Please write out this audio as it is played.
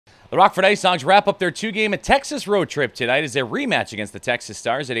The Rockford Ice Hogs wrap up their two-game Texas road trip tonight as their rematch against the Texas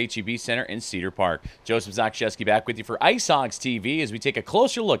Stars at HEB Center in Cedar Park. Joseph Zakrzewski back with you for Ice Hogs TV as we take a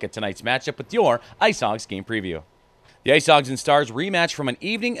closer look at tonight's matchup with your Ice Hogs game preview. The Ice Hogs and Stars rematch from an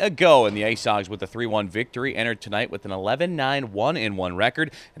evening ago, and the Ice Hogs with a 3-1 victory entered tonight with an 11-9 1-1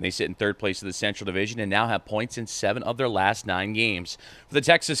 record, and they sit in third place of the Central Division and now have points in 7 of their last 9 games. For the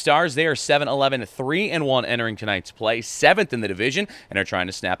Texas Stars, they are 7-11 3-1 entering tonight's play, 7th in the division, and are trying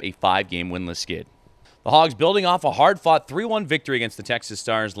to snap a 5-game winless skid. The Hogs building off a hard-fought 3-1 victory against the Texas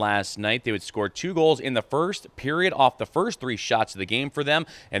Stars last night. They would score 2 goals in the first period off the first 3 shots of the game for them,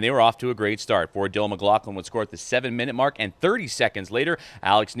 and they were off to a great start. Forward Dylan McLaughlin would score at the 7-minute mark, and 30 seconds later,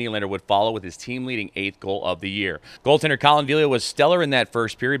 Alex Nylander would follow with his team-leading 8th goal of the year. Goaltender Colin Delia was stellar in that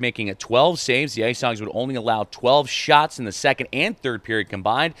first period, making it 12 saves. The Ice Hogs would only allow 12 shots in the second and third period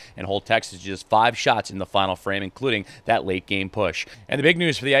combined, and hold Texas to just 5 shots in the final frame, including that late-game push. And the big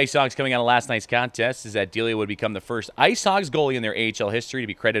news for the Ice Hogs coming out of last night's contest is that Delia would become the first Ice Hogs goalie in their AHL history to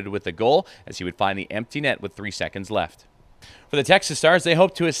be credited with the goal, as he would find the empty net with 3 seconds left. For the Texas Stars, they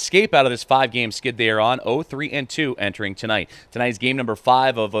hope to escape out of this 5-game skid they are on, 0-3-2 entering tonight. Tonight's game number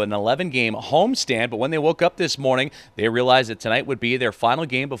 5 of an 11-game homestand, but when they woke up this morning, they realized that tonight would be their final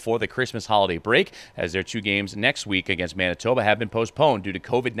game before the Christmas holiday break, as their 2 games next week against Manitoba have been postponed due to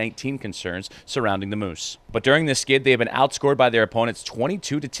COVID-19 concerns surrounding the Moose. But during this skid, they have been outscored by their opponents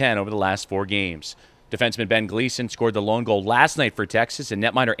 22-10 over the last 4 games. Defenseman Ben Gleason scored the lone goal last night for Texas, and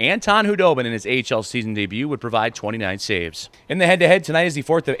netminder Anton Hudobin in his AHL season debut would provide 29 saves. In the head-to-head, tonight is the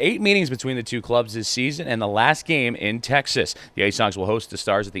 4th of 8 meetings between the two clubs this season and the last game in Texas. The Ice Hogs will host the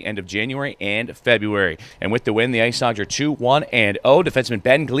Stars at the end of January and February. And with the win, the Ice Hogs are 2-1-0. Defenseman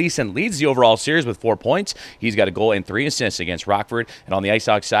Ben Gleason leads the overall series with 4 points. He's got a goal and 3 assists against Rockford. And on the Ice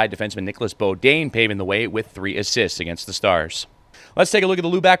Hogs side, defenseman Nicholas Bodine paving the way with 3 assists against the Stars. Let's take a look at the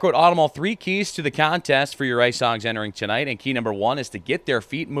Lou Backroad Automall 3 keys to the contest for your Ice Hogs entering tonight. And key number 1 is to get their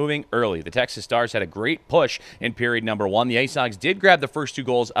feet moving early. The Texas Stars had a great push in period number 1. The Ice Hogs did grab the first 2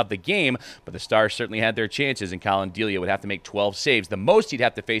 goals of the game, but the Stars certainly had their chances, and Colin Delia would have to make 12 saves, the most he'd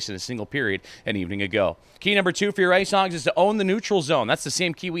have to face in a single period an evening ago. Key number 2 for your Ice Hogs is to own the neutral zone. That's the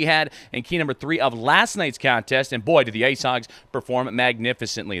same key we had in key number 3 of last night's contest, and boy, did the Ice Hogs perform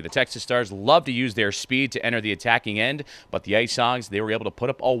magnificently. The Texas Stars love to use their speed to enter the attacking end, but the Ice Hogs, they were able to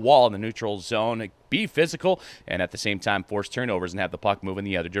put up a wall in the neutral zone, be physical, and at the same time force turnovers and have the puck move in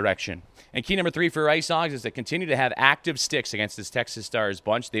the other direction. And key number 3 for Ice Hogs is to continue to have active sticks against this Texas Stars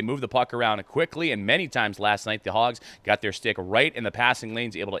bunch. They move the puck around quickly, and many times last night the Hogs got their stick right in the passing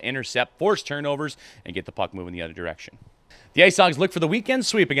lanes, able to intercept, force turnovers, and get the puck moving the other direction. The Ice Hogs look for the weekend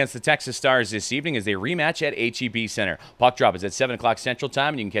sweep against the Texas Stars this evening as they rematch at HEB Center. Puck drop is at 7 o'clock Central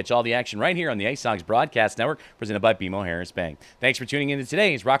Time, and you can catch all the action right here on the Ice Hogs Broadcast Network, presented by BMO Harris Bank. Thanks for tuning in to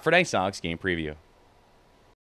today's Rockford Ice Hogs Game Preview.